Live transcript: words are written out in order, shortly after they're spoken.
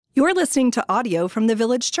You're listening to audio from the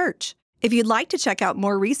Village Church. If you'd like to check out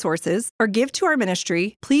more resources or give to our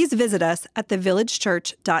ministry, please visit us at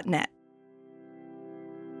thevillagechurch.net.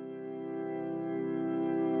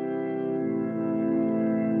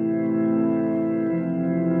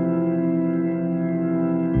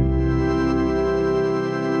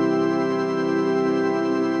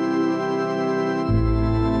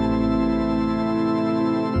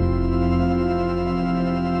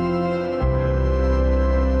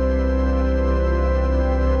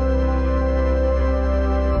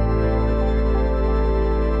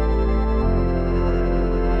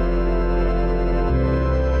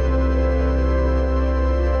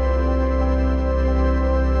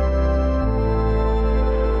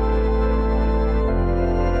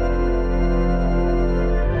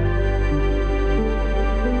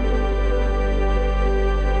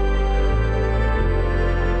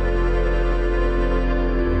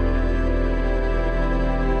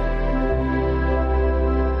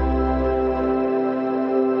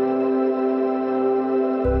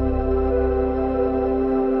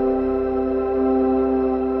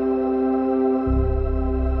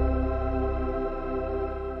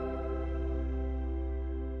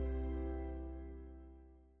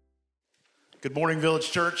 Good morning,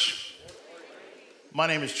 Village Church. My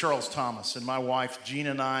name is Charles Thomas, and my wife, Jean,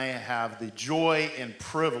 and I have the joy and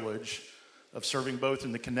privilege of serving both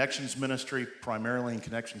in the Connections Ministry, primarily in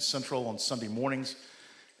Connections Central on Sunday mornings,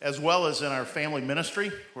 as well as in our family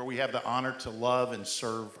ministry, where we have the honor to love and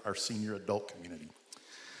serve our senior adult community.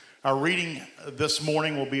 Our reading this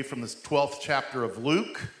morning will be from the 12th chapter of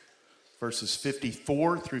Luke, verses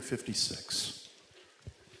 54 through 56.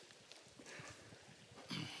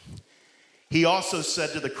 He also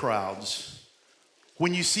said to the crowds,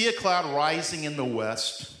 "When you see a cloud rising in the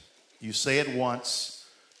west, you say at once,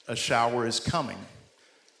 'A shower is coming.'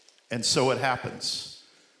 And so it happens.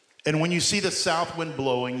 And when you see the south wind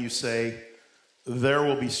blowing, you say, 'There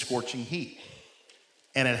will be scorching heat.'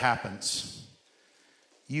 And it happens.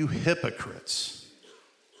 You hypocrites,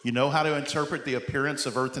 you know how to interpret the appearance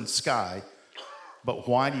of earth and sky, but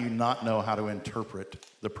why do you not know how to interpret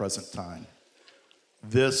the present time?"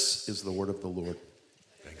 This is the word of the Lord.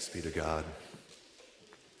 Thanks be to God.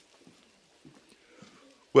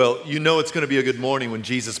 Well, you know it's going to be a good morning when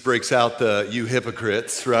Jesus breaks out the "you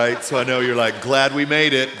hypocrites," right? So I know you're like, glad we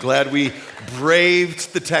made it, glad we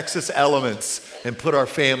braved the Texas elements and put our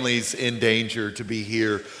families in danger to be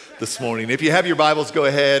here this morning. If you have your Bibles, go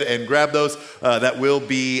ahead and grab those. That will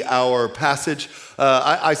be our passage.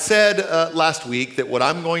 I said last week that what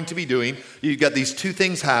I'm going to be doing, you've got these two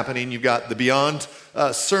things happening. You've got the Beyond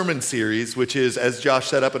sermon series, which is, as Josh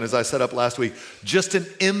set up and as I set up last week, just an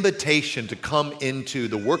invitation to come into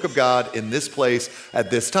the work of God in this place at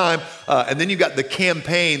this time. And then you've got the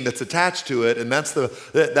campaign that's attached to it, and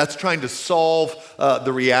that's trying to solve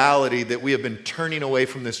the reality that we have been turning away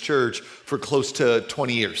from this church for close to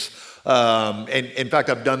 20 years. And in fact,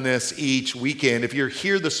 I've done this each weekend. If you're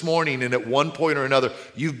here this morning and at one point or another,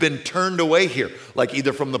 you've been turned away here, like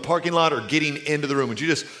either from the parking lot or getting into the room, would you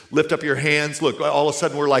just lift up your hands? Look, all of a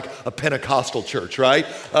sudden we're like a Pentecostal church, right?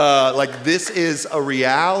 Like this is a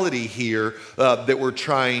reality here that we're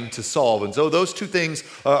trying to solve. And so those two things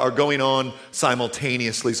are going on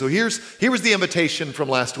simultaneously. So here was the invitation from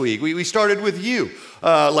last week. We started with you.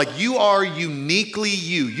 Like you are uniquely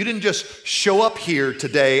you. You didn't just show up here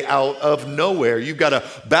today out of nowhere. You've got a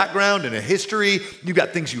background and a history. You've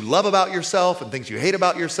got things you love about yourself and things you hate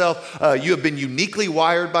about yourself. You have been uniquely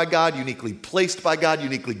wired by God, uniquely placed by God,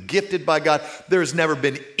 uniquely gifted by God. There has never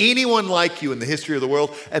been anyone like you in the history of the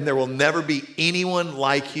world, and there will never be anyone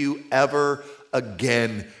like you ever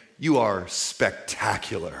again. You are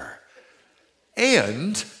spectacular.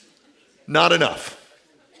 And not enough.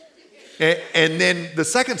 And then the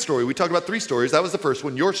second story, we talked about 3 stories. That was the first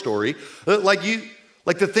one, your story.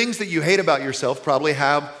 Like the things that you hate about yourself probably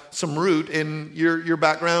have some root in your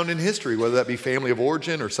background in history, whether that be family of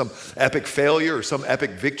origin or some epic failure or some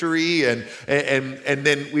epic victory. And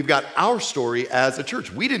then we've got our story as a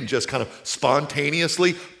church. We didn't just kind of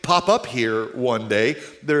spontaneously pop up here one day.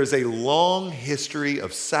 There is a long history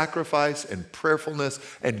of sacrifice and prayerfulness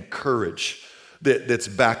and courage that's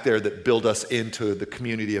back there that build us into the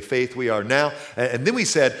community of faith we are now. And then we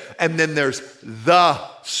said, and then there's the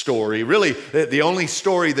story, really the only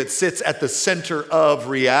story that sits at the center of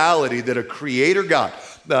reality, that a creator God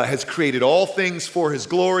has created all things for his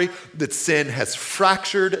glory, that sin has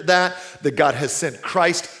fractured that God has sent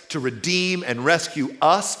Christ to redeem and rescue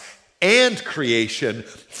us and creation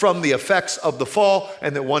from the effects of the fall,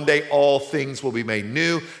 and that one day all things will be made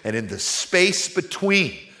new. And in the space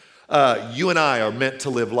between, You and I are meant to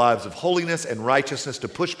live lives of holiness and righteousness to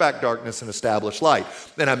push back darkness and establish light.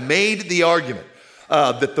 And I made the argument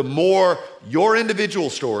that the more your individual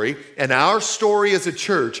story and our story as a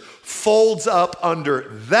church folds up under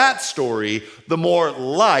that story, the more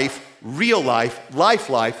life, real life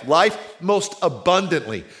most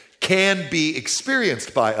abundantly can be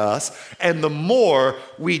experienced by us. And the more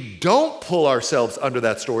we don't pull ourselves under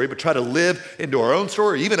that story, but try to live into our own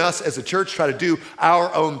story, even us as a church try to do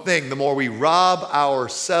our own thing, the more we rob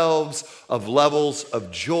ourselves of levels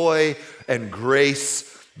of joy and grace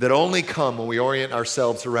that only come when we orient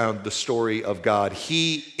ourselves around the story of God.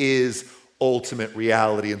 He is ultimate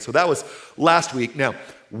reality. And so that was last week. Now,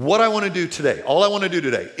 what I want to do today, all I want to do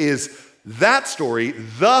today is that story,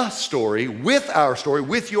 the story, with our story,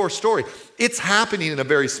 with your story. It's happening in a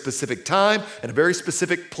very specific time and a very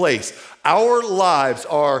specific place. Our lives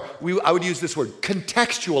are, I would use this word,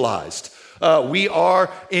 contextualized. We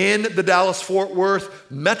are in the Dallas-Fort Worth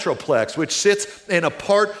Metroplex, which sits in a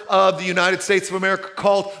part of the United States of America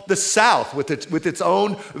called the South, with its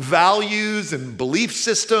own values and belief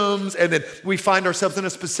systems. And then we find ourselves in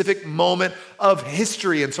a specific moment of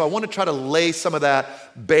history. And so I want to try to lay some of that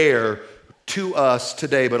bare to us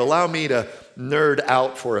today. But allow me to nerd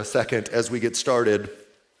out for a second as we get started.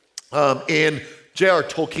 In J.R.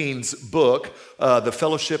 Tolkien's book, The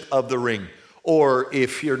Fellowship of the Ring, or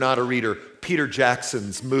if you're not a reader, Peter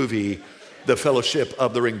Jackson's movie, The Fellowship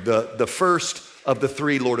of the Ring, the first of the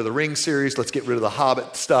 3 Lord of the Rings series. Let's get rid of the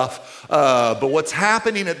Hobbit stuff. But what's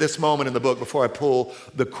happening at this moment in the book, before I pull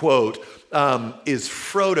the quote, is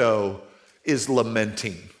Frodo is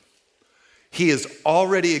lamenting. He is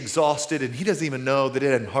already exhausted, and he doesn't even know that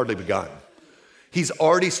it hadn't hardly begun. He's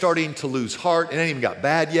already starting to lose heart. It ain't even got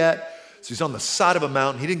bad yet. So he's on the side of a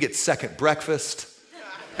mountain. He didn't get second breakfast.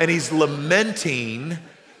 And he's lamenting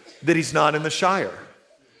that he's not in the Shire.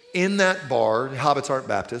 In that bar, hobbits aren't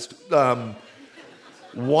Baptist,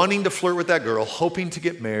 wanting to flirt with that girl, hoping to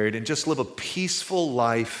get married and just live a peaceful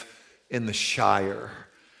life in the Shire.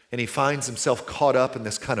 And he finds himself caught up in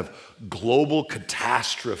this kind of global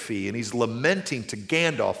catastrophe. And he's lamenting to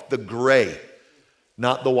Gandalf, the gray,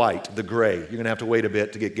 not the white, the gray. You're going to have to wait a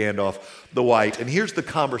bit to get Gandalf, the white. And here's the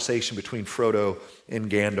conversation between Frodo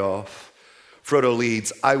and Gandalf. Frodo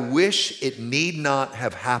leads, "I wish it need not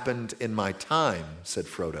have happened in my time," said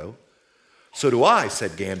Frodo. "So do I,"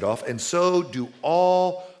 said Gandalf, "and so do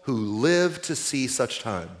all who live to see such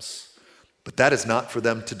times. But that is not for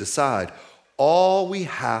them to decide. All we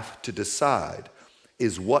have to decide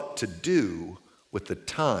is what to do with the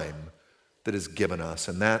time that is given us."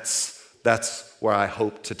 And that's where I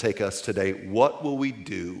hope to take us today. What will we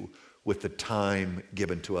do with the time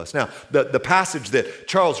given to us? Now, the passage that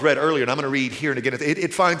Charles read earlier, and I'm going to read here and again,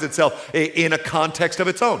 it finds itself in a context of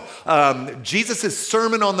its own. Jesus'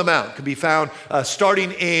 Sermon on the Mount can be found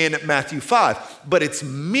starting in Matthew 5, but it's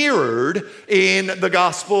mirrored in the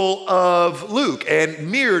Gospel of Luke and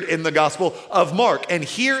mirrored in the Gospel of Mark. And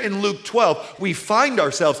here in Luke 12, we find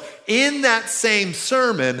ourselves in that same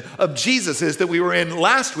sermon of Jesus's that we were in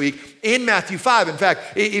last week in Matthew 5. In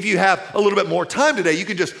fact, if you have a little bit more time today, you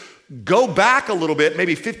can just go back a little bit,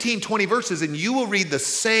 maybe 15, 20 verses, and you will read the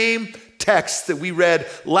same text that we read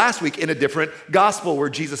last week in a different gospel, where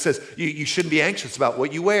Jesus says you shouldn't be anxious about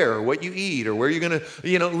what you wear or what you eat or where you're going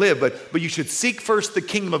to live, but you should seek first the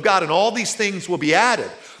kingdom of God, and all these things will be added.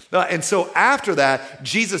 And so after that,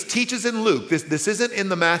 Jesus teaches in Luke. This isn't in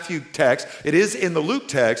the Matthew text. It is in the Luke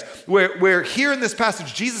text, where here in this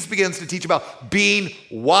passage, Jesus begins to teach about being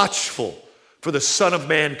watchful for the Son of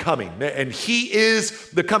Man coming. And he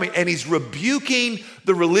is the coming, and he's rebuking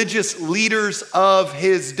the religious leaders of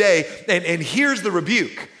his day. And here's the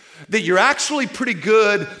rebuke: that you're actually pretty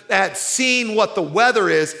good at seeing what the weather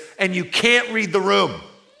is, and you can't read the room.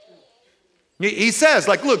 He says,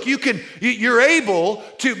 look, you're able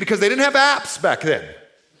to, because they didn't have apps back then.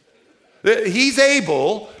 He's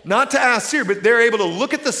able not to ask Siri, but they're able to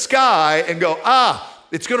look at the sky and go,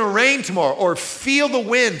 it's going to rain tomorrow, or feel the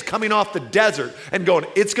wind coming off the desert and going,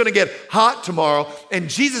 it's going to get hot tomorrow. And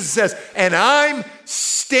Jesus says, and I'm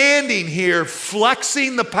standing here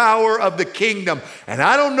flexing the power of the kingdom, and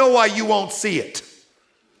I don't know why you won't see it.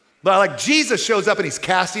 But Jesus shows up and he's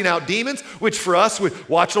casting out demons, which for us, we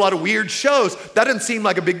watch a lot of weird shows. That doesn't seem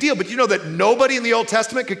like a big deal. But you know that nobody in the Old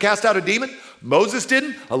Testament could cast out a demon? Moses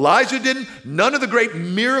didn't. Elijah didn't. None of the great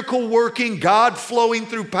miracle working, God flowing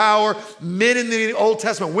through power, men in the Old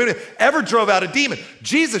Testament, women, ever drove out a demon.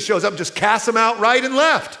 Jesus shows up and just casts them out right and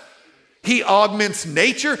left. He augments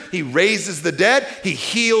nature. He raises the dead. He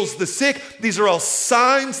heals the sick. These are all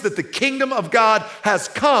signs that the kingdom of God has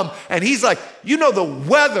come. And he's like, the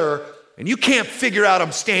weather and you can't figure out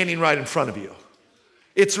I'm standing right in front of you.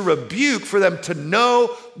 It's a rebuke for them to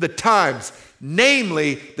know the times,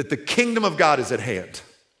 namely that the kingdom of God is at hand,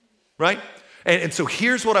 right? And so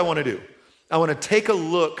here's what I want to do. I want to take a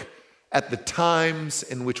look at the times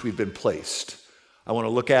in which we've been placed. I want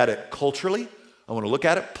to look at it culturally, I want to look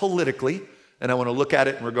at it politically, and I want to look at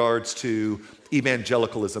it in regards to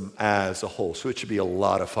evangelicalism as a whole. So it should be a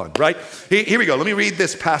lot of fun, right? Here we go. Let me read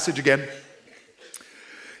this passage again.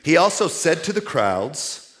 He also said to the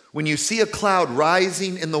crowds, when you see a cloud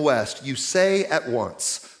rising in the west, you say at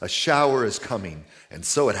once, a shower is coming, and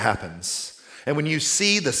so it happens. And when you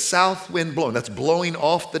see the south wind blowing, that's blowing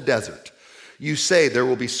off the desert, you say there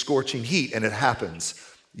will be scorching heat, and it happens.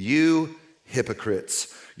 You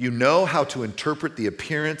hypocrites, you know how to interpret the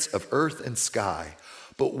appearance of earth and sky,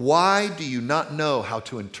 but why do you not know how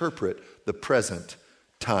to interpret the present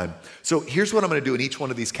time? So here's what I'm going to do in each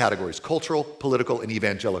one of these categories: cultural, political, and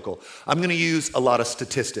evangelical. I'm going to use a lot of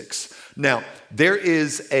statistics. Now, there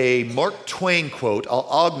is a Mark Twain quote, I'll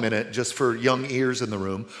augment it just for young ears in the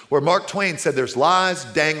room, where Mark Twain said there's lies,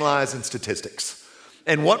 dang lies, and statistics.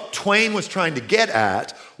 And what Twain was trying to get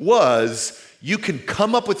at was you can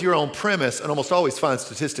come up with your own premise and almost always find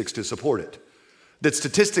statistics to support it. That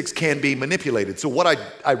statistics can be manipulated. So what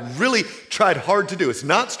I really tried hard to do is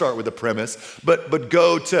not start with a premise, but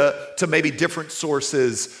go to maybe different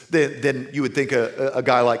sources than you would think a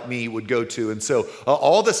guy like me would go to. And so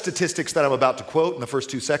all the statistics that I'm about to quote in the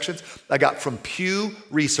first two sections, I got from Pew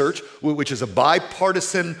Research, which is a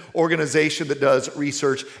bipartisan organization that does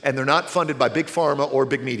research, and they're not funded by big pharma or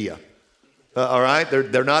big media. All right?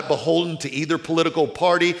 They're not beholden to either political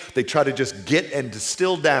party. They try to just get and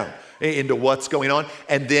distill down into what's going on.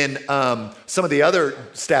 And then some of the other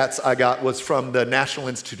stats I got was from the National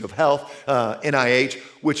Institute of Health, NIH,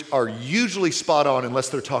 which are usually spot on unless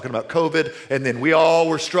they're talking about COVID. And then we all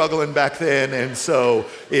were struggling back then, and so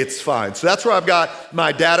it's fine. So that's where I've got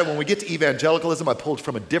my data. When we get to evangelicalism, I pulled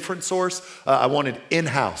from a different source. I wanted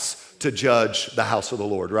in-house to judge the house of the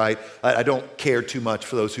Lord, right? I don't care too much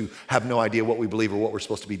for those who have no idea what we believe or what we're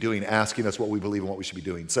supposed to be doing, asking us what we believe and what we should be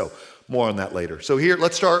doing. So more on that later. So here,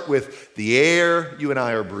 let's start with the air you and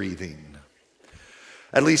I are breathing.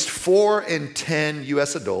 At least 4 in 10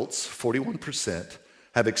 U.S. adults, 41%,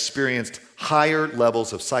 have experienced higher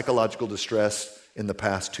levels of psychological distress in the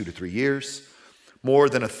past 2 to 3 years. More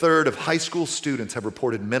than a third of high school students have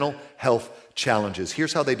reported mental health challenges.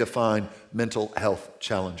 Here's how they define mental health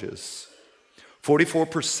challenges.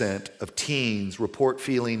 44% of teens report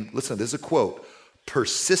feeling, listen, this is a quote,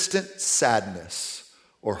 persistent sadness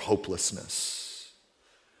or hopelessness.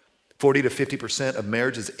 40 to 50% of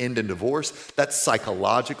marriages end in divorce. That's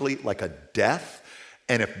psychologically like a death.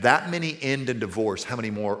 And if that many end in divorce, how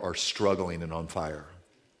many more are struggling and on fire?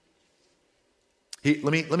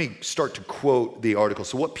 Let me start to quote the article.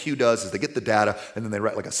 So what Pew does is they get the data and then they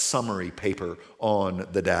write like a summary paper on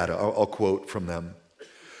the data. I'll quote from them.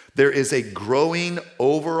 There is a growing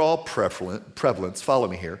overall prevalence, follow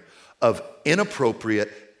me here, of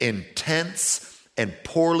inappropriate, intense, and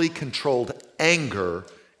poorly controlled anger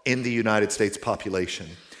in the United States population.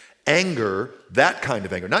 Anger, that kind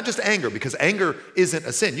of anger, not just anger, because anger isn't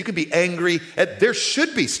a sin. You can be angry there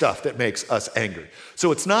should be stuff that makes us angry.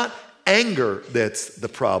 So it's not anger that's the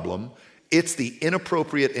problem. It's the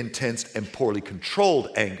inappropriate, intense, and poorly controlled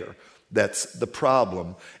anger that's the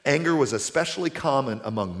problem. Anger was especially common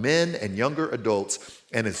among men and younger adults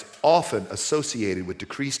and is often associated with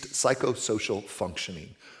decreased psychosocial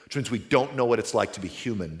functioning, which means we don't know what it's like to be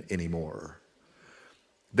human anymore.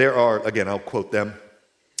 There are, again, I'll quote them.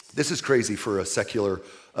 This is crazy for a secular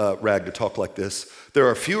rag to talk like this. There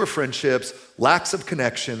are fewer friendships, lacks of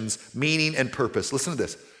connections, meaning, and purpose. Listen to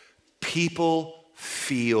this. People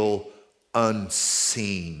feel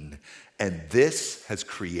unseen, and this has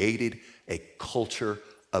created a culture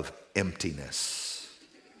of emptiness.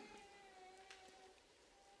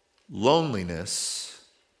 Loneliness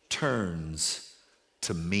turns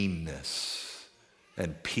to meanness,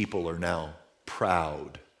 and people are now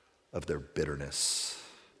proud of their bitterness.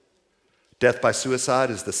 Death by suicide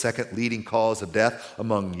is the second leading cause of death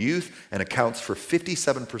among youth and accounts for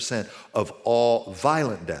 57% of all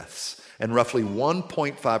violent deaths and roughly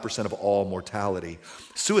 1.5% of all mortality.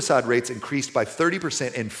 Suicide rates increased by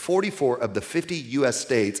 30% in 44 of the 50 U.S.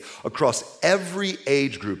 states across every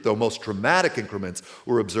age group, though most dramatic increments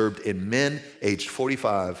were observed in men aged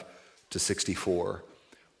 45 to 64.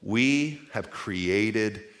 We have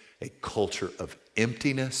created a culture of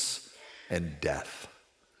emptiness and death.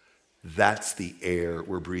 That's the air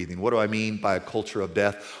we're breathing. What do I mean by a culture of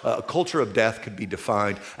death? A culture of death could be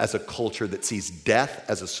defined as a culture that sees death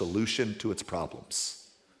as a solution to its problems.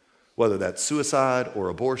 whether that's suicide or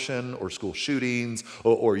abortion or school shootings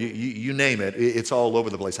or you name it. It's all over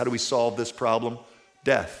the place. How do we solve this problem?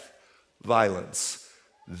 Death, violence.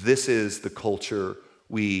 This is the culture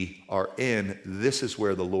we are in. This is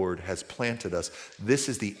where the Lord has planted us. This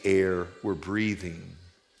is the air we're breathing.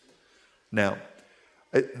 Now,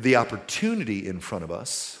 the opportunity in front of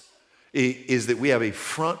us is that we have a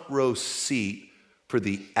front row seat for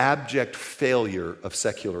the abject failure of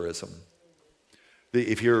secularism.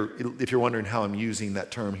 If you're wondering how I'm using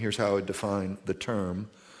that term, here's how I would define the term.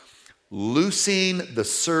 Loosing the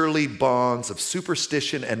surly bonds of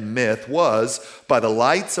superstition and myth was, by the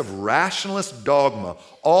lights of rationalist dogma,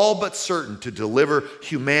 all but certain to deliver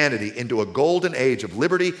humanity into a golden age of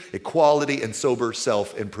liberty, equality, and sober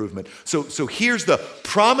self-improvement. So here's the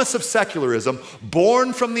promise of secularism,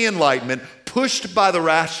 born from the Enlightenment, pushed by the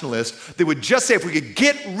rationalists, that would just say if we could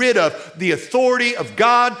get rid of the authority of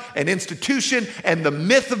God and institution and the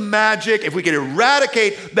myth of magic, if we could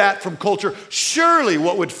eradicate that from culture, surely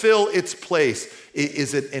what would fill its place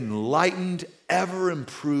is an enlightened,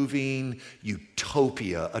 ever-improving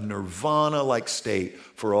utopia, a nirvana-like state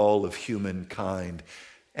for all of humankind.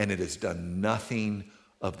 And it has done nothing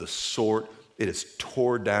of the sort. It has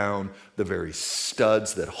tore down the very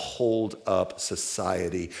studs that hold up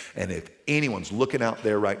society. And if anyone's looking out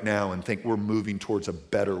there right now and think we're moving towards a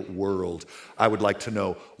better world, I would like to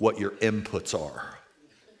know what your inputs are.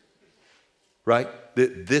 Right?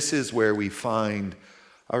 This is where we find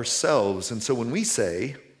ourselves. And so when we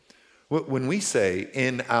say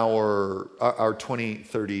in our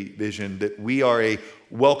 2030 vision that we are a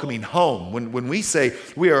welcoming home, when we say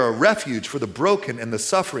we are a refuge for the broken and the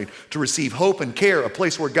suffering to receive hope and care, a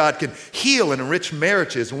place where God can heal and enrich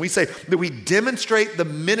marriages, when we say that we demonstrate the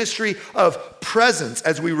ministry of presence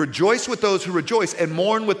as we rejoice with those who rejoice and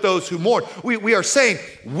mourn with those who mourn, we are saying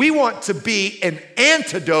we want to be an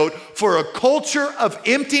antidote for a culture of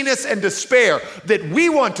emptiness and despair, that we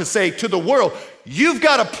want to say to the world, you've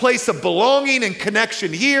got a place of belonging and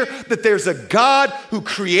connection here, that there's a God who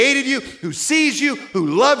created you, who sees you, who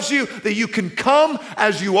loves you, that you can come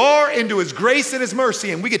as you are into his grace and his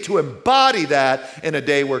mercy. And we get to embody that in a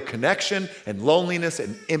day where connection and loneliness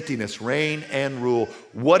and emptiness reign and rule.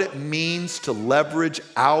 What it means to leverage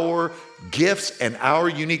our gifts and our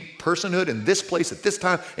unique personhood in this place at this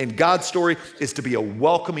time in God's story is to be a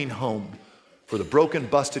welcoming home for the broken,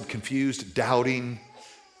 busted, confused, doubting,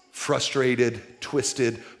 frustrated,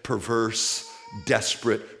 twisted, perverse,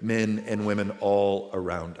 desperate men and women all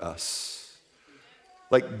around us.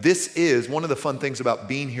 Like, this is one of the fun things about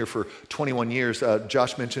being here for 21 years.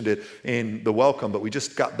 Josh mentioned it in the welcome, but we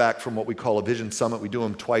just got back from what we call a Vision Summit. We do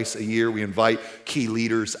them twice a year. We invite key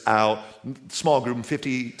leaders out, small group,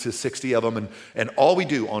 50 to 60 of them. And all we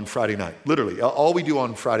do on Friday night, literally, all we do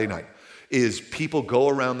on Friday night is people go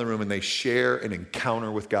around the room and they share an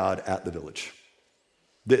encounter with God at the Village.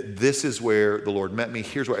 This is where the Lord met me.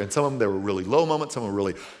 Here's where, and some of them, there were really low moments, some were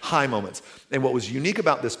really high moments. And what was unique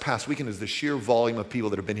about this past weekend is the sheer volume of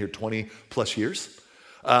people that have been here 20 plus years.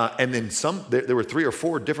 And then there were 3 or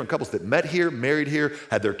 4 different couples that met here, married here,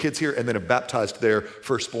 had their kids here, and then have baptized their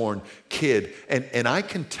firstborn kid. And I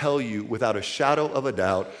can tell you without a shadow of a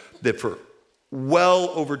doubt that for well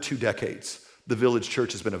over 2 decades, the Village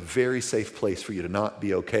Church has been a very safe place for you to not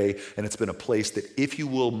be okay. And it's been a place that if you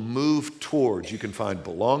will move towards, you can find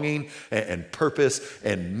belonging and purpose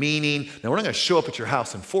and meaning. Now, we're not going to show up at your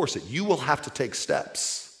house and force it. You will have to take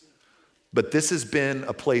steps. But this has been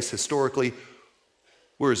a place historically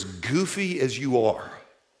where, as goofy as you are,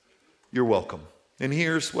 you're welcome. And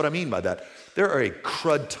here's what I mean by that. There are a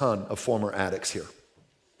crud ton of former addicts here.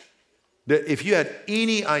 If you had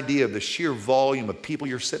any idea of the sheer volume of people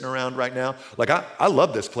you're sitting around right now, like I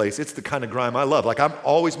love this place. It's the kind of grime I love. Like, I'm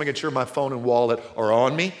always making sure my phone and wallet are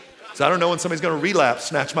on me, so I don't know when somebody's going to relapse,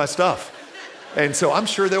 snatch my stuff. And so I'm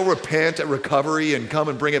sure they'll repent at recovery and come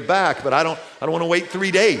and bring it back, but I don't want to wait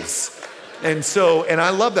 3 days. And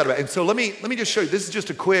I love that about it. And so let me just show you. This is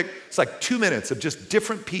just it's like 2 minutes of just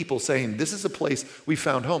different people saying, this is a place we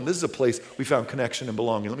found home. This is a place we found connection and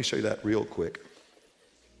belonging. Let me show you that real quick.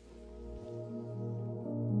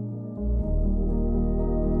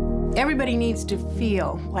 Everybody needs to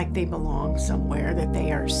feel like they belong somewhere, that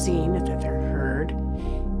they are seen, that they're heard.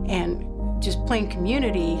 And just plain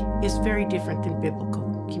community is very different than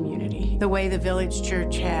biblical community. The way the Village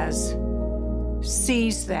Church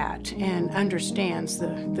sees that and understands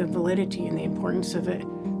the validity and the importance of it,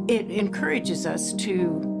 it encourages us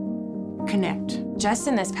to connect. Just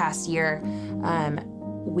in this past year,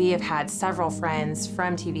 we have had several friends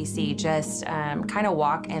from TVC just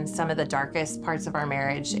walk in some of the darkest parts of our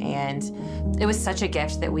marriage, and it was such a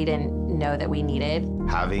gift that we didn't know that we needed.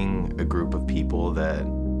 Having a group of people that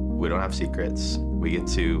we don't have secrets, we get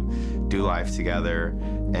to do life together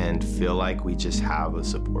and feel like we just have a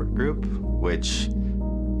support group, which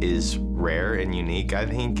is rare and unique, I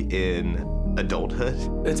think, in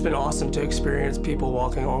adulthood. It's been awesome to experience people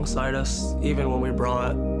walking alongside us, even when we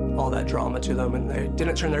brought all that drama to them and they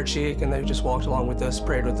didn't turn their cheek and they just walked along with us,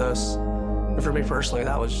 prayed with us. And for me personally,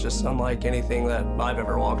 that was just unlike anything that I've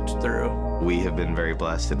ever walked through. We have been very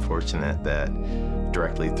blessed and fortunate that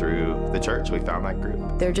directly through the church, we found that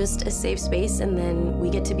group. They're just a safe space, and then we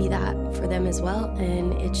get to be that for them as well.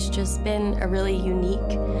 And it's just been a really unique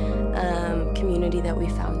community that we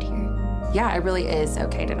found here. Yeah, it really is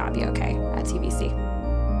okay to not be okay at TVC.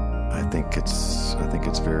 I think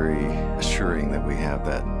it's very assuring that we have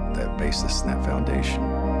that basis and that foundation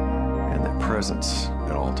and that presence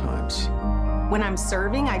at all times. When I'm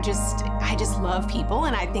serving, I just love people,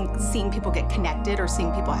 and I think seeing people get connected or seeing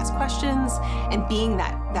people ask questions and being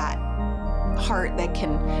that heart that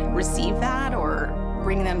can receive that or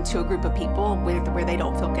bring them to a group of people where they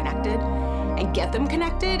don't feel connected and get them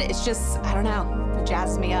connected, it's just, I don't know, it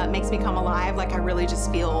jazzes me up, makes me come alive. Like I really just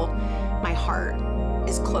feel my heart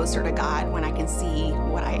is closer to God when I can see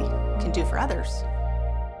what I can do for others.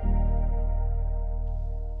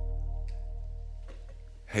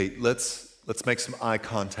 Hey, let's make some eye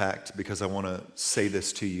contact because I want to say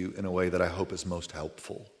this to you in a way that I hope is most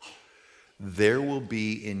helpful. There will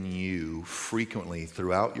be in you frequently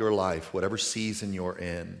throughout your life, whatever season you're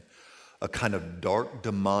in, a kind of dark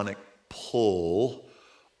demonic pull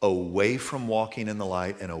away from walking in the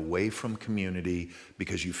light and away from community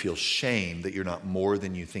because you feel shame that you're not more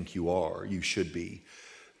than you think you are, you should be.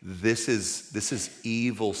 This is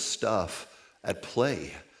evil stuff at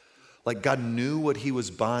play. Like God knew what he was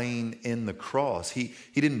buying in the cross. He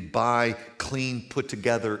didn't buy clean, put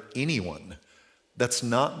together anyone. That's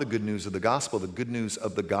not the good news of the gospel. The good news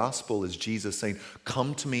of the gospel is Jesus saying,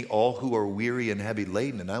 come to me all who are weary and heavy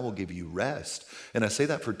laden, and I will give you rest. And I say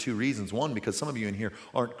that for two reasons. One, because some of you in here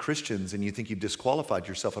aren't Christians and you think you've disqualified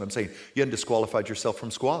yourself. And I'm saying you haven't disqualified yourself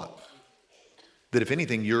from squat. That if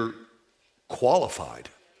anything, you're qualified.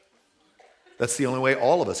 That's the only way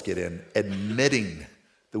all of us get in, admitting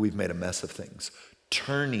that we've made a mess of things,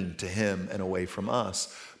 turning to him and away from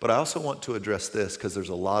us. But I also want to address this because there's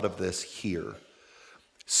a lot of this here.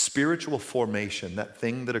 Spiritual formation, that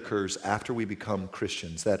thing that occurs after we become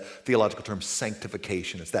Christians, that theological term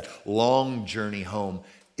sanctification, it's that long journey home,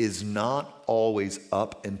 is not always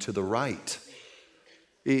up and to the right.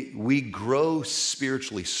 We grow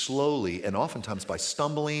spiritually slowly and oftentimes by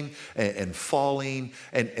stumbling and falling.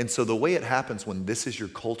 And so the way it happens when this is your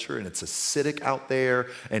culture and it's acidic out there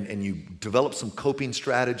and you develop some coping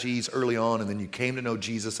strategies early on and then you came to know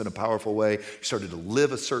Jesus in a powerful way, you started to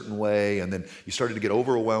live a certain way and then you started to get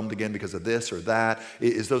overwhelmed again because of this or that,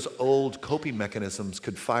 is those old coping mechanisms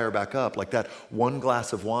could fire back up. Like that one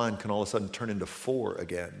glass of wine can all of a sudden turn into 4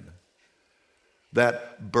 again.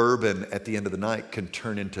 That bourbon at the end of the night can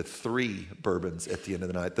turn into 3 bourbons at the end of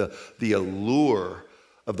the night. The allure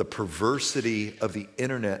of the perversity of the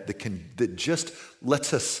internet that just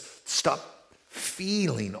lets us stop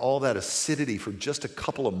feeling all that acidity for just a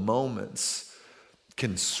couple of moments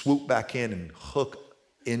can swoop back in and hook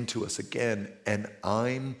into us again. And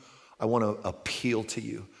I want to appeal to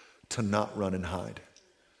you to not run and hide.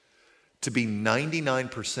 To be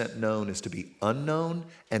 99% known is to be unknown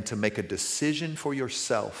and to make a decision for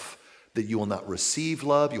yourself that you will not receive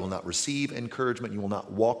love, you will not receive encouragement, you will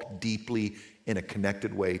not walk deeply in a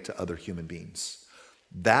connected way to other human beings.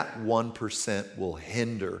 That 1% will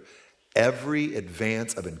hinder every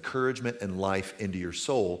advance of encouragement and life into your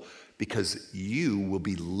soul because you will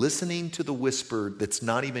be listening to the whisper that's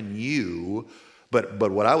not even you, but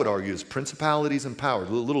what I would argue is principalities and powers,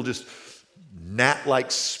 little just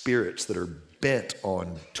gnat-like spirits that are bent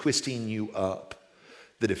on twisting you up,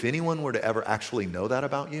 that if anyone were to ever actually know that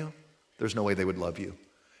about you, there's no way they would love you.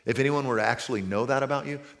 If anyone were to actually know that about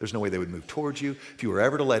you, there's no way they would move towards you. If you were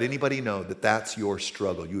ever to let anybody know that that's your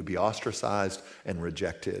struggle, you would be ostracized and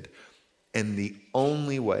rejected. And the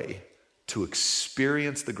only way to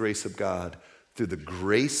experience the grace of God through the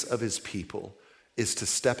grace of his people is to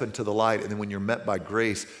step into the light. And then when you're met by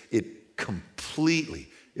grace, it completely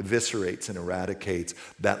eviscerates and eradicates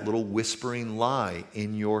that little whispering lie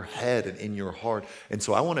in your head and in your heart. And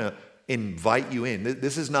so I want to invite you in.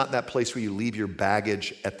 This is not that place where you leave your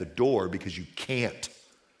baggage at the door because you can't.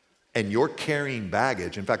 And you're carrying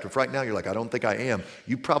baggage. In fact, if right now you're like, I don't think I am,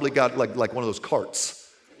 you probably got like one of those carts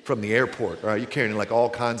from the airport, right? You're carrying like all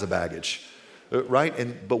kinds of baggage, right?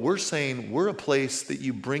 But we're saying we're a place that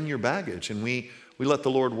you bring your baggage and we let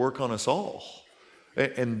the Lord work on us all.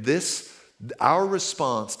 And our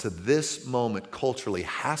response to this moment culturally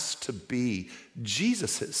has to be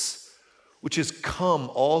Jesus's, which is, come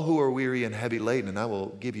all who are weary and heavy laden, and I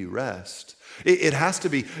will give you rest. It has to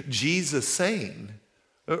be Jesus saying,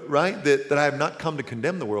 right, that I have not come to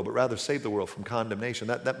condemn the world, but rather save the world from condemnation.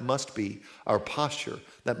 That must be our posture.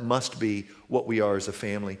 That must be what we are as a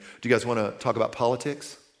family. Do you guys want to talk about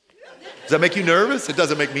politics? Does that make you nervous? It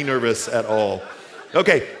doesn't make me nervous at all.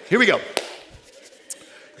 Okay, here we go.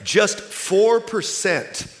 Just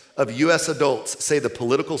 4% of U.S. adults say the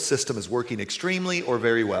political system is working extremely or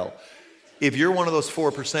very well. If you're one of those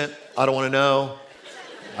 4%, I don't want to know.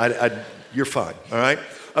 You're fine, all right?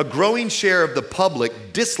 A growing share of the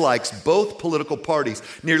public dislikes both political parties.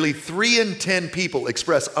 Nearly 3 in 10 people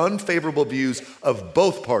express unfavorable views of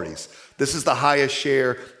both parties. This is the highest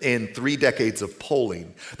share in 3 decades of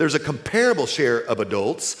polling. There's a comparable share of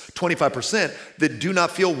adults, 25%, that do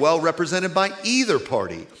not feel well represented by either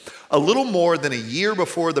party. A little more than a year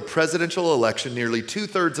before the presidential election, nearly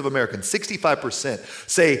 2/3 of Americans, 65%,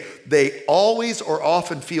 say they always or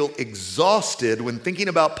often feel exhausted when thinking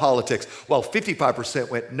about politics, while 55%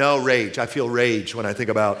 went, no, rage. I feel rage when I think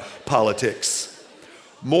about politics.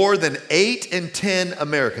 More than 8 in 10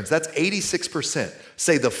 Americans, that's 86%,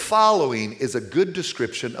 say the following is a good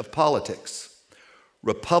description of politics.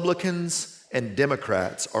 Republicans and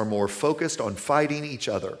Democrats are more focused on fighting each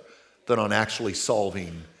other than on actually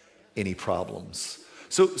solving any problems.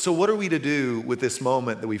 So what are we to do with this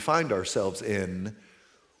moment that we find ourselves in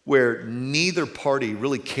where neither party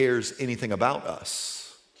really cares anything about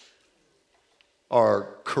us?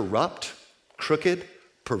 Are corrupt, crooked,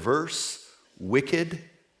 perverse, wicked,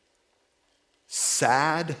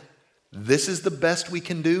 sad, this is the best we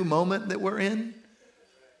can do moment that we're in?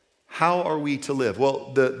 How are we to live?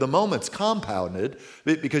 Well, the moment's compounded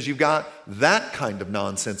because you've got that kind of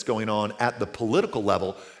nonsense going on at the political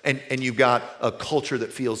level, and you've got a culture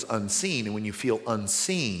that feels unseen. And when you feel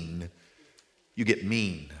unseen, you get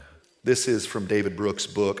mean. This is from David Brooks'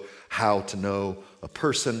 book, How to Know a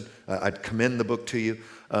Person. I'd commend the book to you.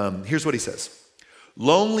 Here's what he says.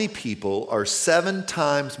 Lonely people are 7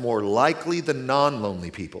 times more likely than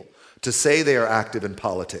non-lonely people to say they are active in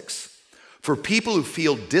politics. For people who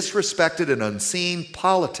feel disrespected and unseen,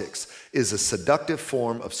 politics is a seductive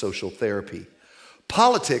form of social therapy.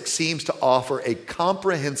 Politics seems to offer a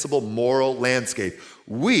comprehensible moral landscape.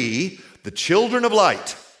 We, the children of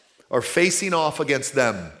light, are facing off against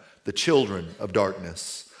them, the children of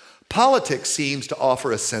darkness. Politics seems to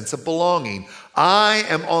offer a sense of belonging. I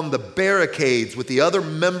am on the barricades with the other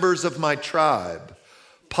members of my tribe.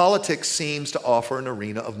 Politics seems to offer an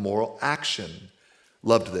arena of moral action.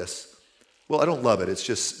 Loved this. Well, I don't love it. It's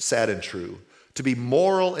just sad and true. To be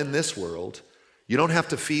moral in this world, you don't have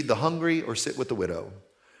to feed the hungry or sit with the widow.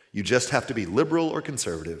 You just have to be liberal or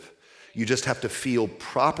conservative. You just have to feel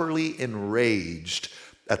properly enraged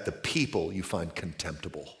at the people you find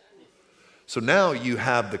contemptible. So now you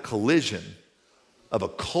have the collision of a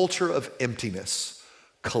culture of emptiness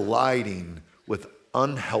colliding with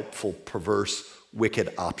unhelpful, perverse,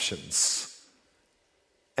 wicked options.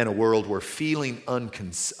 And a world where feeling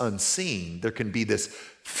unseen, there can be this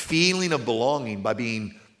feeling of belonging by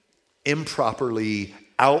being improperly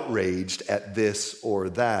outraged at this or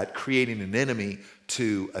that, creating an enemy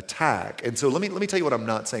to attack. And so let me tell you what I'm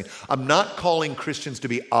not saying. I'm not calling Christians to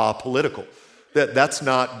be apolitical. That's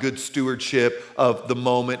not good stewardship of the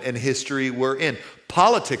moment and history we're in.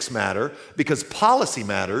 Politics matter because policy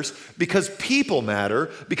matters, because people matter,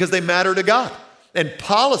 because they matter to God. And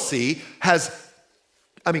policy has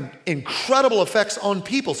incredible effects on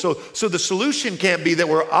people. So the solution can't be that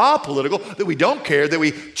we're apolitical, that we don't care, that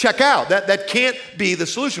we check out. That can't be the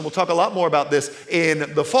solution. We'll talk a lot more about this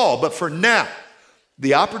in the fall. But for now,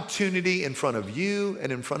 the opportunity in front of you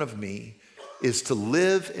and in front of me is to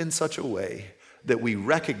live in such a way that we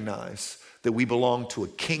recognize that we belong to a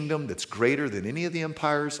kingdom that's greater than any of the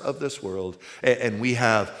empires of this world. And we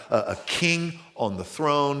have a king on the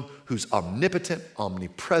throne who's omnipotent,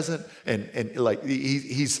 omnipresent, and like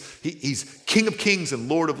he's King of Kings and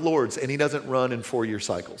Lord of Lords, and he doesn't run in 4-year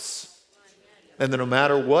cycles. And that no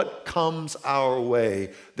matter what comes our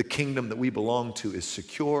way, the kingdom that we belong to is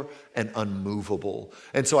secure and unmovable.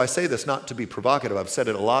 And so I say this not to be provocative. I've said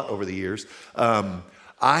it a lot over the years.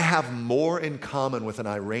 I have more in common with an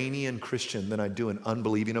Iranian Christian than I do an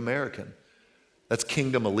unbelieving American. That's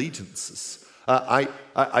kingdom allegiances.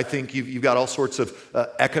 I think you've got all sorts of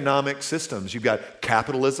economic systems. You've got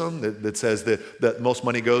capitalism that says that most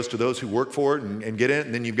money goes to those who work for it and get it.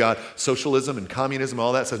 And then you've got socialism and communism,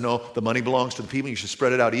 all that says, no, the money belongs to the people. You should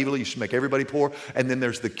spread it out evenly. You should make everybody poor. And then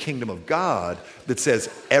there's the kingdom of God that says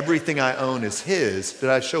everything I own is his. Did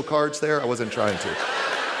I show cards there? I wasn't trying to.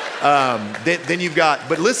 Then you've got,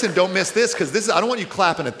 but listen, don't miss this, because I don't want you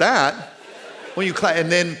clapping at that. When you clap, and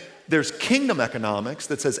then there's kingdom economics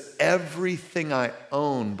that says everything I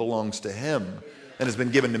own belongs to him and has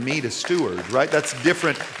been given to me to steward, right? That's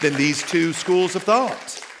different than these two schools of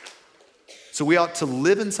thought. So we ought to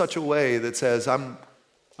live in such a way that says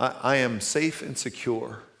I am safe and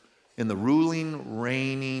secure in the ruling,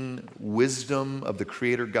 reigning wisdom of the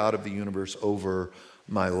creator God of the universe over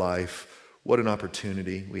my life. What an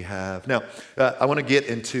opportunity we have. Now, I want to get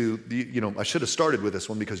into, I should have started with this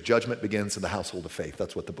one because judgment begins in the household of faith.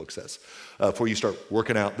 That's what the book says. Before you start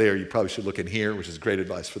working out there, you probably should look in here, which is great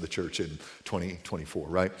advice for the church in 2024,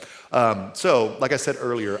 right? So, like I said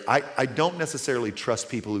earlier, I don't necessarily trust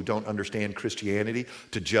people who don't understand Christianity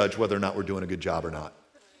to judge whether or not we're doing a good job or not.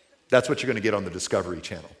 That's what you're going to get on the Discovery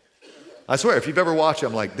Channel. I swear, if you've ever watched it,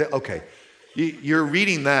 I'm like, okay. You're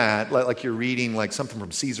reading that like you're reading like something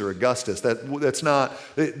from Caesar Augustus. That's not.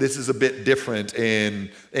 This is a bit different in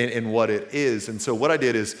what it is. And so what I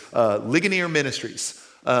did is Ligonier Ministries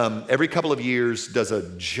every couple of years does a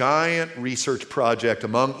giant research project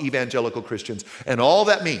among evangelical Christians, and all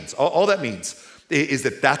that means is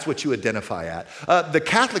that's what you identify at. The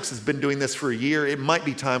Catholics has been doing this for a year. It might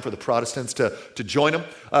be time for the Protestants to join them.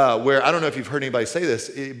 Where I don't know if you've heard anybody say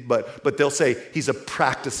this, but they'll say he's a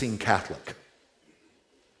practicing Catholic.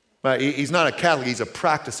 Right? He's not a Catholic, he's a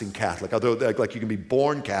practicing Catholic, although like you can be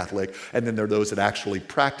born Catholic, and then there are those that actually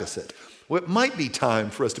practice it. Well, it might be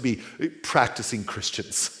time for us to be practicing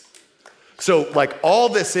Christians. So like all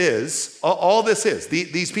this is,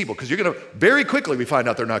 these people, because you're going to, very quickly we find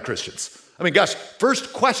out they're not Christians. I mean, gosh,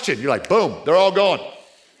 first question, you're like, boom, they're all gone.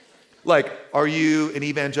 Like, are you an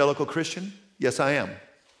evangelical Christian? Yes, I am.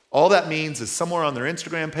 All that means is somewhere on their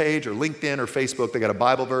Instagram page or LinkedIn or Facebook, they got a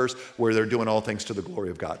Bible verse where they're doing all things to the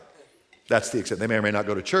glory of God. That's the extent. They may or may not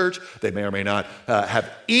go to church. They may or may not have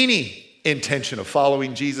any intention of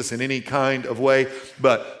following Jesus in any kind of way.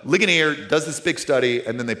 But Ligonier does this big study,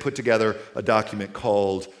 and then they put together a document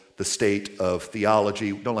called The State of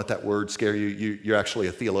Theology. Don't let that word scare you. You're actually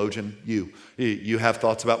a theologian. You have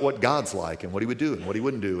thoughts about what God's like and what he would do and what he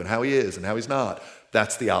wouldn't do and how he is and how he's not.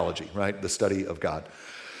 That's theology, right? The study of God.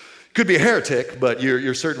 Could be a heretic, but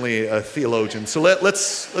you're certainly a theologian. So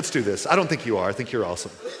let's do this. I don't think you are. I think you're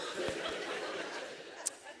awesome.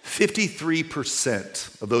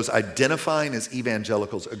 53% of those identifying as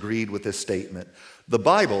evangelicals agreed with this statement. The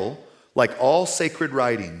Bible, like all sacred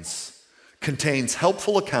writings, contains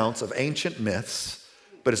helpful accounts of ancient myths,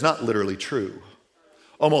 but is not literally true.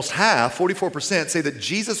 Almost half, 44%, say that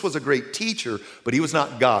Jesus was a great teacher, but he was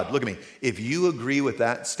not God. Look at me. If you agree with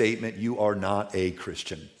that statement, you are not a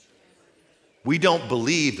Christian. We don't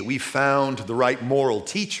believe that we found the right moral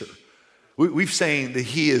teacher. We're saying that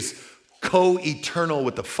he is co-eternal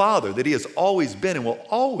with the Father, that he has always been and will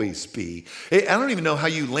always be. I don't even know how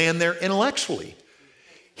you land there intellectually.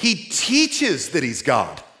 He teaches that he's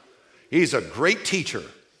God. He's a great teacher,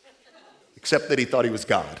 except that he thought he was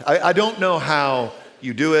God. I don't know how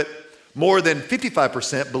you do it. More than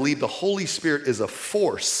 55% believe the Holy Spirit is a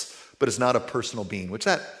force, but is not a personal being, which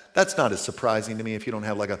that's not as surprising to me if you don't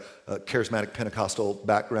have like a charismatic Pentecostal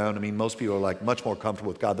background. I mean, most people are like much more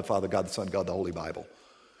comfortable with God the Father, God the Son, God the Holy Bible.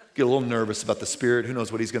 Get a little nervous about the Spirit. Who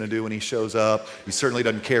knows what he's going to do when he shows up? He certainly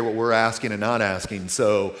doesn't care what we're asking and not asking,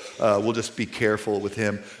 so we'll just be careful with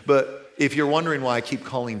him. But if you're wondering why I keep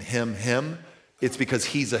calling him, it's because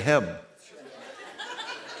he's a him.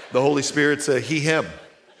 The Holy Spirit's a he, him.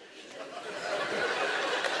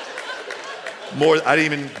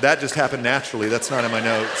 That just happened naturally. That's not in my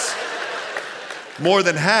notes. More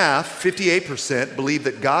than half, 58%, believe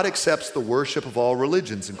that God accepts the worship of all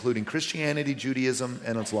religions, including Christianity, Judaism,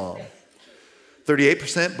 and Islam.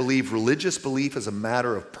 38% believe religious belief is a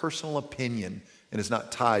matter of personal opinion and is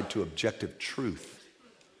not tied to objective truth.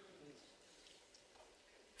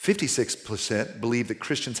 56% believe that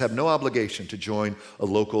Christians have no obligation to join a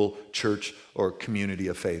local church or community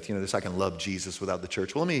of faith. You know, this I can love Jesus without the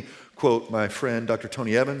church. Well, let me quote my friend, Dr.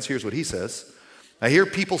 Tony Evans. Here's what he says. I hear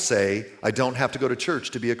people say, I don't have to go to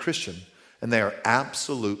church to be a Christian. And they are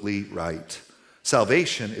absolutely right.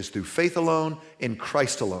 Salvation is through faith alone, in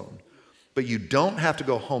Christ alone. But you don't have to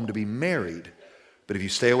go home to be married. But if you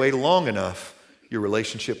stay away long enough, your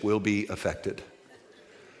relationship will be affected.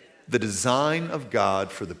 The design of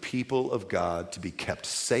God for the people of God to be kept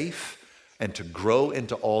safe and to grow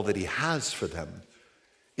into all that he has for them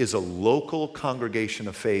is a local congregation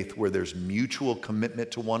of faith where there's mutual commitment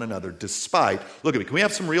to one another despite, look at me, can we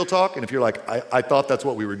have some real talk? And if you're like, I thought that's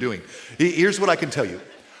what we were doing. Here's what I can tell you.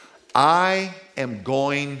 I am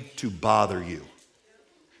going to bother you.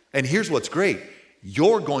 And here's what's great.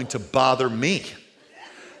 You're going to bother me.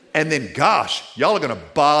 And then, gosh, y'all are going to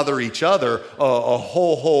bother each other a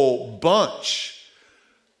whole bunch.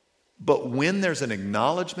 But when there's an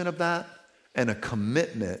acknowledgement of that and a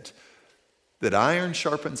commitment that iron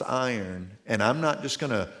sharpens iron, and I'm not just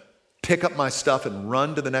going to pick up my stuff and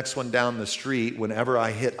run to the next one down the street whenever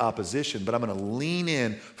I hit opposition, but I'm going to lean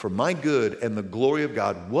in for my good and the glory of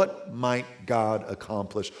God. What might God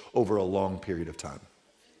accomplish over a long period of time?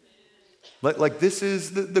 Like this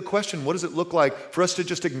is the question. What does it look like for us to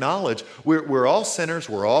just acknowledge we're all sinners,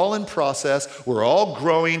 we're all in process, we're all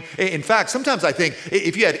growing. In fact, sometimes I think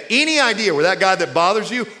if you had any idea where that guy that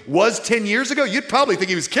bothers you was 10 years ago, you'd probably think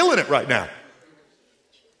he was killing it right now.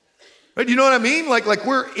 Right? You know what I mean? Like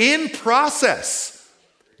we're in process,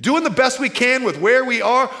 doing the best we can with where we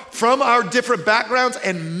are from our different backgrounds.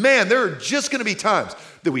 And man, there are just going to be times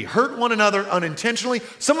that we hurt one another unintentionally.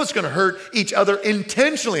 Someone's going to hurt each other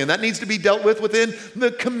intentionally, and that needs to be dealt with within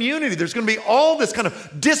the community. There's going to be all this kind of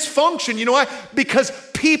dysfunction. You know why? Because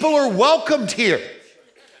people are welcomed here,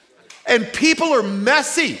 and people are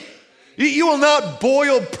messy. You will not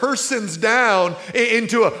boil persons down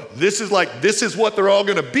into this is what they're all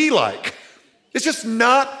going to be like. It's just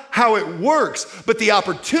not how it works. But the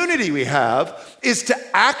opportunity we have is to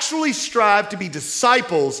actually strive to be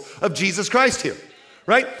disciples of Jesus Christ here.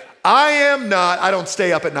 Right? I don't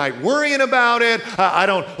stay up at night worrying about it. I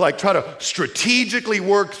don't try to strategically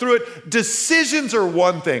work through it. Decisions are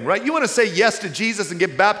one thing, right? You want to say yes to Jesus and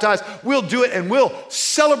get baptized, we'll do it and we'll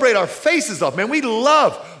celebrate our faces off. Man, we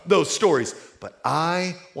love those stories. But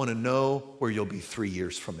I want to know where you'll be 3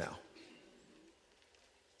 years from now.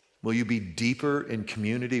 Will you be deeper in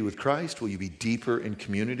community with Christ? Will you be deeper in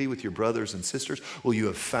community with your brothers and sisters? Will you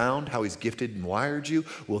have found how he's gifted and wired you?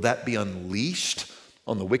 Will that be unleashed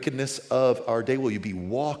on the wickedness of our day? Will you be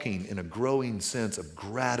walking in a growing sense of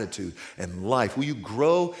gratitude and life? Will you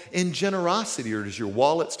grow in generosity, or does your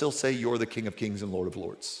wallet still say you're the King of Kings and Lord of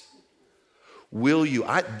Lords? Will you?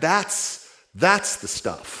 That's the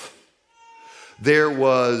stuff. There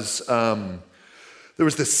was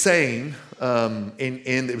this saying,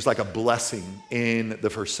 it was like a blessing in the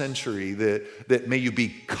first century that may you be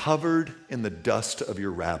covered in the dust of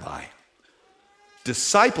your rabbi.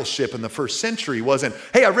 Discipleship in the first century wasn't,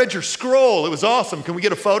 hey, I read your scroll, it was awesome, can we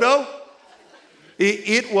get a photo?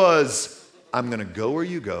 It was, I'm going to go where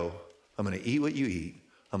you go, I'm going to eat what you eat,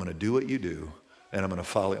 I'm going to do what you do, and I'm going to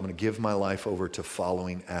follow. I'm going to give my life over to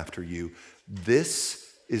following after you.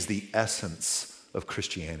 This is the essence of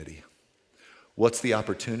Christianity. What's the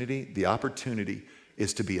opportunity? The opportunity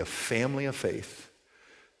is to be a family of faith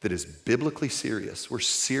that is biblically serious. We're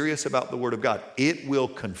serious about the Word of God. It will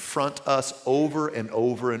confront us over and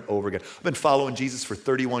over and over again. I've been following Jesus for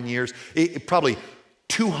 31 years. Probably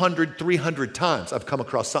 200, 300 times I've come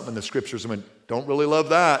across something in the Scriptures and went, don't really love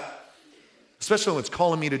that. Especially when it's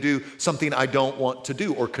calling me to do something I don't want to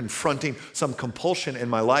do or confronting some compulsion in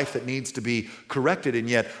my life that needs to be corrected. And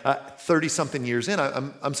yet, 30-something years in,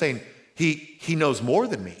 I'm saying he knows more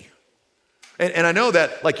than me. And I know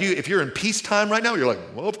that, like you, if you're in peacetime right now, you're like,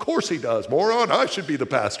 well, of course he does. Moron, I should be the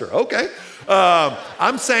pastor. Okay.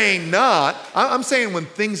 I'm saying not. I'm saying when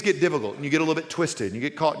things get difficult and you get a little bit twisted and you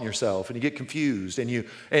get caught in yourself and you get confused and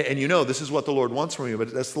you know this is what the Lord wants from you,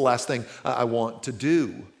 but that's the last thing I want to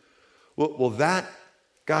do. Well, that,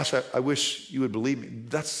 gosh, I wish you would believe me.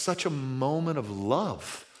 That's such a moment of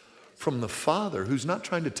love from the Father who's not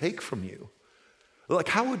trying to take from you. Like,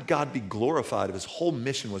 how would God be glorified if his whole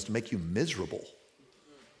mission was to make you miserable?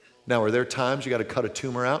 Now, are there times you got to cut a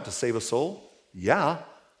tumor out to save a soul? Yeah.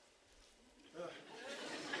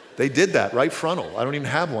 They did that, right frontal. I don't even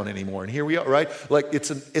have one anymore. And here we are, right? Like,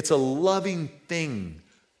 it's a loving thing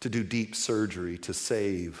to do deep surgery to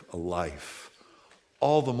save a life.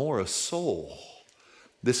 All the more a soul.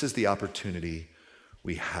 This is the opportunity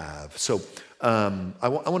we have. So I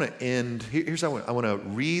want to end, here's how I want to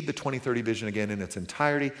read the 2030 vision again in its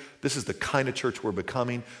entirety. This is the kind of church we're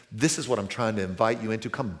becoming. This is what I'm trying to invite you into.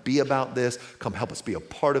 Come be about this. Come help us be a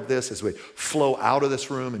part of this as we flow out of this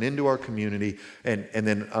room and into our community. And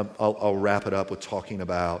then I'll wrap it up with talking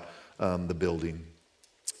about the building.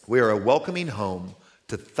 We are a welcoming home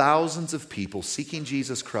to thousands of people seeking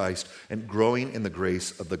Jesus Christ and growing in the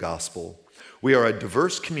grace of the gospel. We are a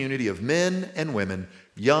diverse community of men and women,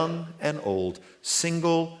 young and old,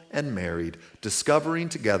 single and married, discovering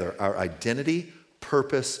together our identity,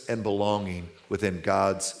 purpose, and belonging within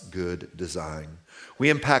God's good design. We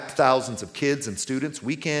impact thousands of kids and students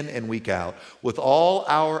week in and week out. With all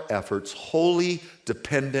our efforts wholly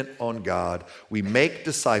dependent on God, we make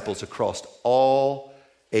disciples across all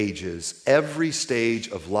ages. Every stage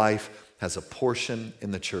of life has a portion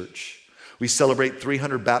in the church. We celebrate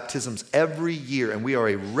 300 baptisms every year, and we are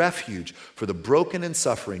a refuge for the broken and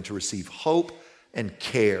suffering to receive hope and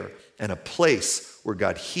care, and a place where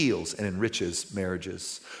God heals and enriches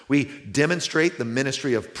marriages. We demonstrate the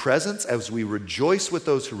ministry of presence as we rejoice with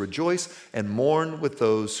those who rejoice and mourn with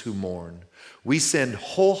those who mourn. We send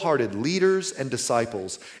wholehearted leaders and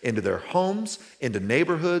disciples into their homes, into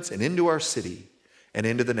neighborhoods, and into our city, and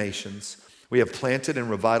into the nations. We have planted and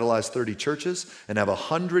revitalized 30 churches and have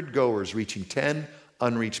 100 goers reaching 10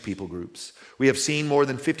 unreached people groups. We have seen more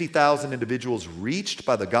than 50,000 individuals reached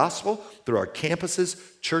by the gospel through our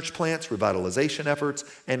campuses, church plants, revitalization efforts,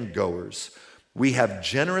 and goers. We have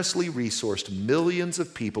generously resourced millions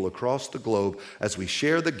of people across the globe as we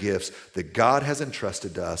share the gifts that God has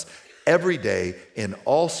entrusted to us every day in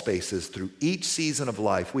all spaces through each season of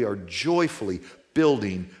life. We are joyfully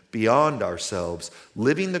building beyond ourselves,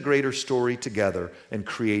 living the greater story together, and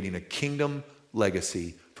creating a kingdom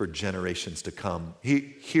legacy for generations to come.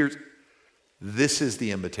 This is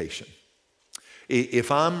the invitation.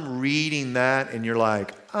 If I'm reading that and you're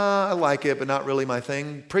like, I like it, but not really my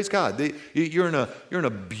thing, praise God. You're in a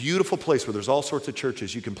beautiful place where there's all sorts of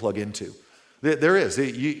churches you can plug into. There is.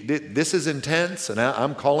 This is intense, and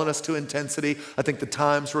I'm calling us to intensity. I think the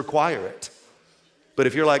times require it. But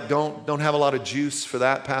if you're like, don't have a lot of juice for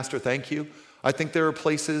that, Pastor, thank you. I think there are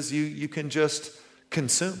places you can just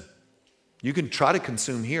consume. You can try to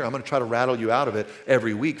consume here. I'm going to try to rattle you out of it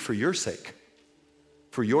every week for your sake.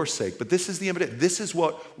 For your sake. But this is the invitation. This is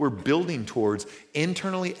what we're building towards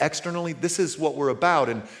internally, externally. This is what we're about.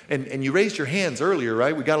 And you raised your hands earlier,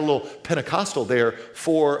 right? We got a little Pentecostal there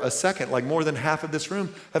for a second. Like more than half of this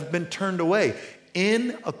room have been turned away.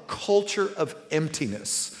 In a culture of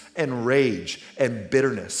emptiness and rage and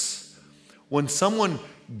bitterness, when someone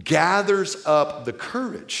gathers up the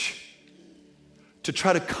courage to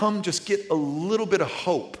try to come just get a little bit of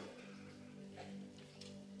hope,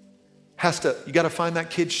 you got to find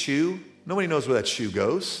that kid's shoe. Nobody knows where that shoe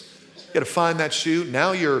goes. You got to find that shoe.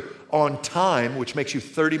 Now you're on time, which makes you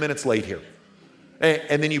 30 minutes late here.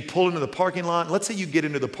 And then you pull into the parking lot. Let's say you get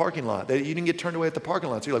into the parking lot. You didn't get turned away at the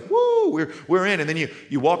parking lot. So you're like, woo, we're in. And then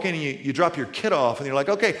you walk in and you drop your kid off. And you're like,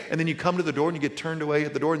 okay. And then you come to the door and you get turned away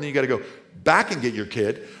at the door. And then you got to go back and get your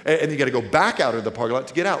kid. And you got to go back out of the parking lot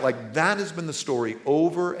to get out. Like that has been the story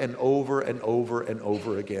over and over and over and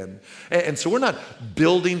over again. And so we're not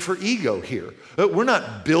building for ego here. We're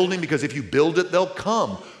not building because if you build it, they'll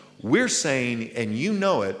come. We're saying, and you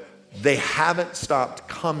know it, they haven't stopped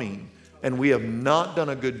coming. And we have not done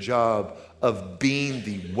a good job of being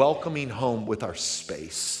the welcoming home with our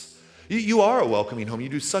space. You are a welcoming home. You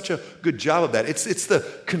do such a good job of that. It's the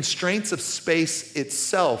constraints of space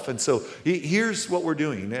itself. And so here's what we're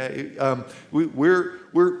doing.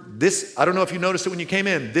 We're this. I don't know if you noticed it when you came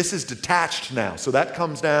in. This is detached now. So that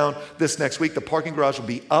comes down this next week. The parking garage will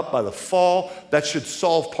be up by the fall. That should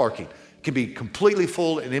solve parking. It can be completely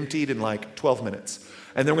full and emptied in like 12 minutes.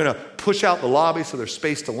 And then we're going to push out the lobby so there's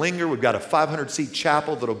space to linger. We've got a 500-seat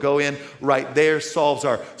chapel that'll go in right there, solves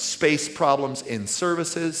our space problems in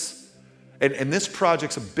services. And this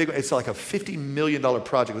project's it's like a $50 million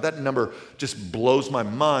project. But that number just blows my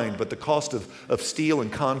mind. But the cost of steel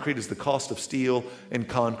and concrete is the cost of steel and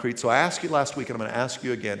concrete. So I asked you last week, and I'm going to ask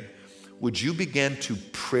you again, would you begin to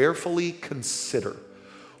prayerfully consider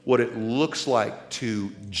what it looks like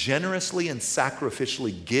to generously and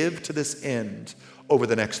sacrificially give to this end over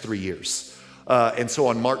the next 3 years. And so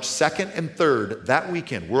on March 2nd and 3rd, that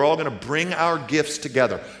weekend, we're all going to bring our gifts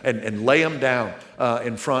together and lay them down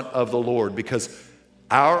in front of the Lord, because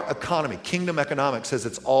our economy, kingdom economics, says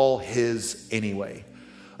it's all His anyway.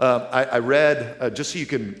 I read, just so you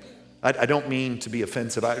can, I don't mean to be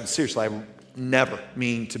offensive. Seriously, I never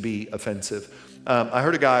mean to be offensive. I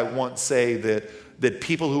heard a guy once say that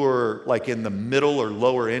people who are like in the middle or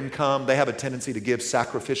lower income, they have a tendency to give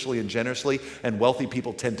sacrificially and generously, and wealthy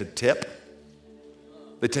people tend to tip.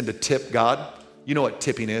 They tend to tip God. You know what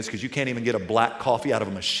tipping is, because you can't even get a black coffee out of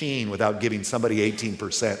a machine without giving somebody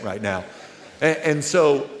 18% right now. And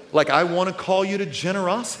so, like, I want to call you to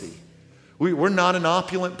generosity. We're not an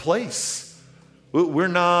opulent place. We're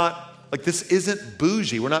not, like, this isn't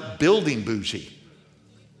bougie. We're not building bougie.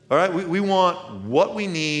 All right, we want what we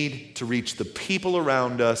need to reach the people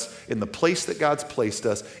around us in the place that God's placed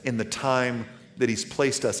us, in the time that He's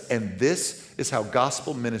placed us. And this is how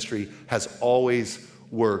gospel ministry has always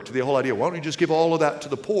worked. The whole idea, why don't you just give all of that to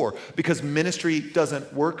the poor? Because ministry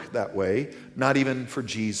doesn't work that way, not even for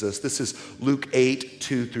Jesus. This is Luke 8,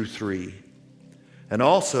 2 through 3. And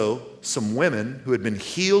also some women who had been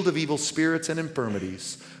healed of evil spirits and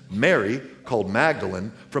infirmities. Mary, called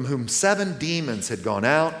Magdalene, from whom 7 demons had gone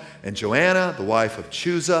out, and Joanna, the wife of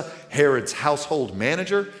Chuza, Herod's household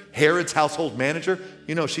manager,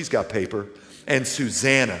 you know she's got paper, and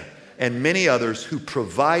Susanna, and many others who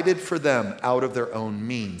provided for them out of their own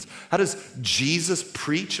means. How does Jesus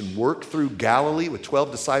preach and work through Galilee with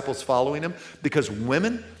 12 disciples following him? Because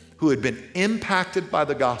women who had been impacted by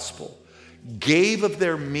the gospel gave of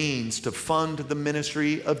their means to fund the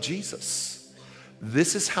ministry of Jesus.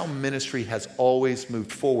 This is how ministry has always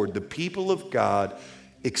moved forward. The people of God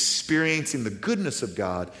experiencing the goodness of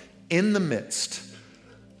God in the midst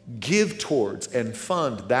give towards and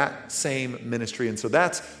fund that same ministry. And so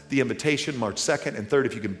that's the invitation, March 2nd and 3rd.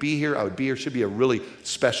 If you can be here, I would be here. Should be a really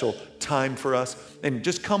special time for us. And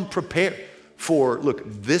just come prepared for, look,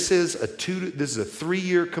 this is a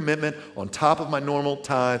 3-year commitment on top of my normal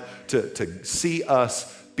tithe to see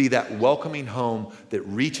us be that welcoming home that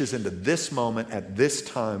reaches into this moment at this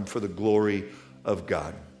time for the glory of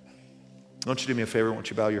God. I want you to do me a favor. I want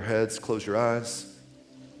you to bow your heads, close your eyes.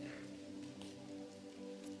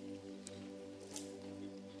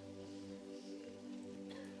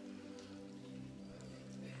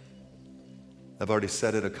 I've already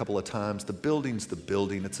said it a couple of times. The building's the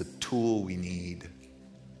building. It's a tool we need.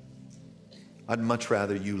 I'd much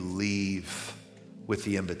rather you leave with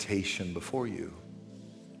the invitation before you.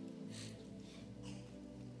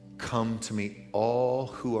 Come to me, all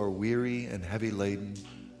who are weary and heavy laden,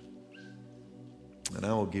 and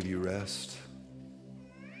I will give you rest.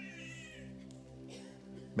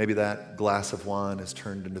 Maybe that glass of wine is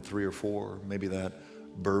turned into 3 or 4. Maybe that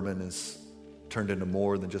bourbon is turned into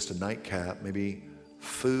more than just a nightcap. Maybe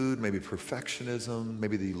food, maybe perfectionism,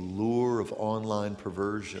 maybe the lure of online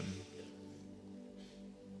perversion.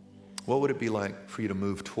 What would it be like for you to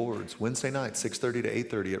move towards Wednesday night, 6:30 to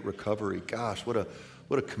 8:30 at Recovery? Gosh, what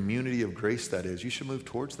a community of grace that is. You should move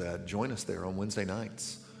towards that. Join us there on Wednesday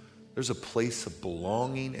nights. There's a place of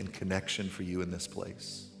belonging and connection for you in this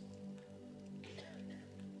place.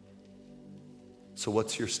 So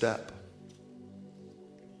what's your step?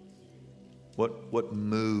 What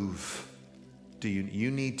move do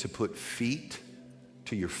you need to put feet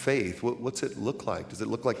to your faith? What's it look like? Does it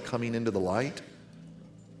look like coming into the light?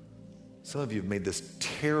 Some of you have made this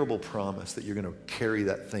terrible promise that you're going to carry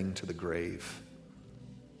that thing to the grave.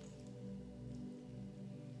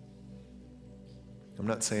 I'm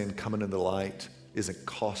not saying coming into the light isn't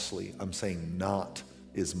costly. I'm saying not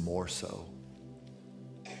is more so.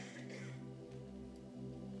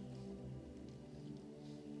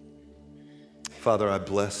 Father, I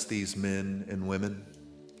bless these men and women.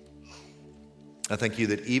 I thank you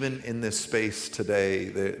that even in this space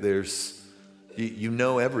today, you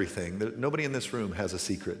know everything. Nobody in this room has a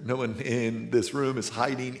secret. No one in this room is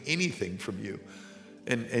hiding anything from you.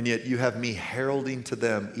 And yet you have me heralding to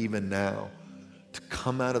them even now to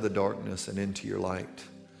come out of the darkness and into your light.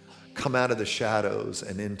 Come out of the shadows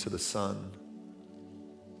and into the sun.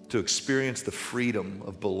 To experience the freedom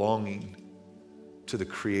of belonging to the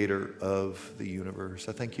creator of the universe.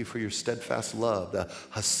 I thank you for your steadfast love, the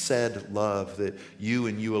Hesed love that you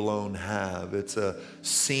and you alone have. It's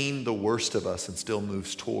seen the worst of us and still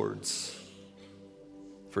moves towards.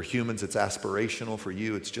 For humans, it's aspirational. For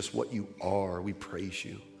you, it's just what you are. We praise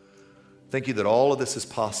you. Thank you that all of this is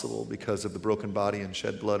possible because of the broken body and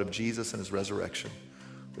shed blood of Jesus and his resurrection.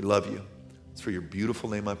 We love you. It's for your beautiful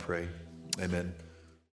name I pray. Amen.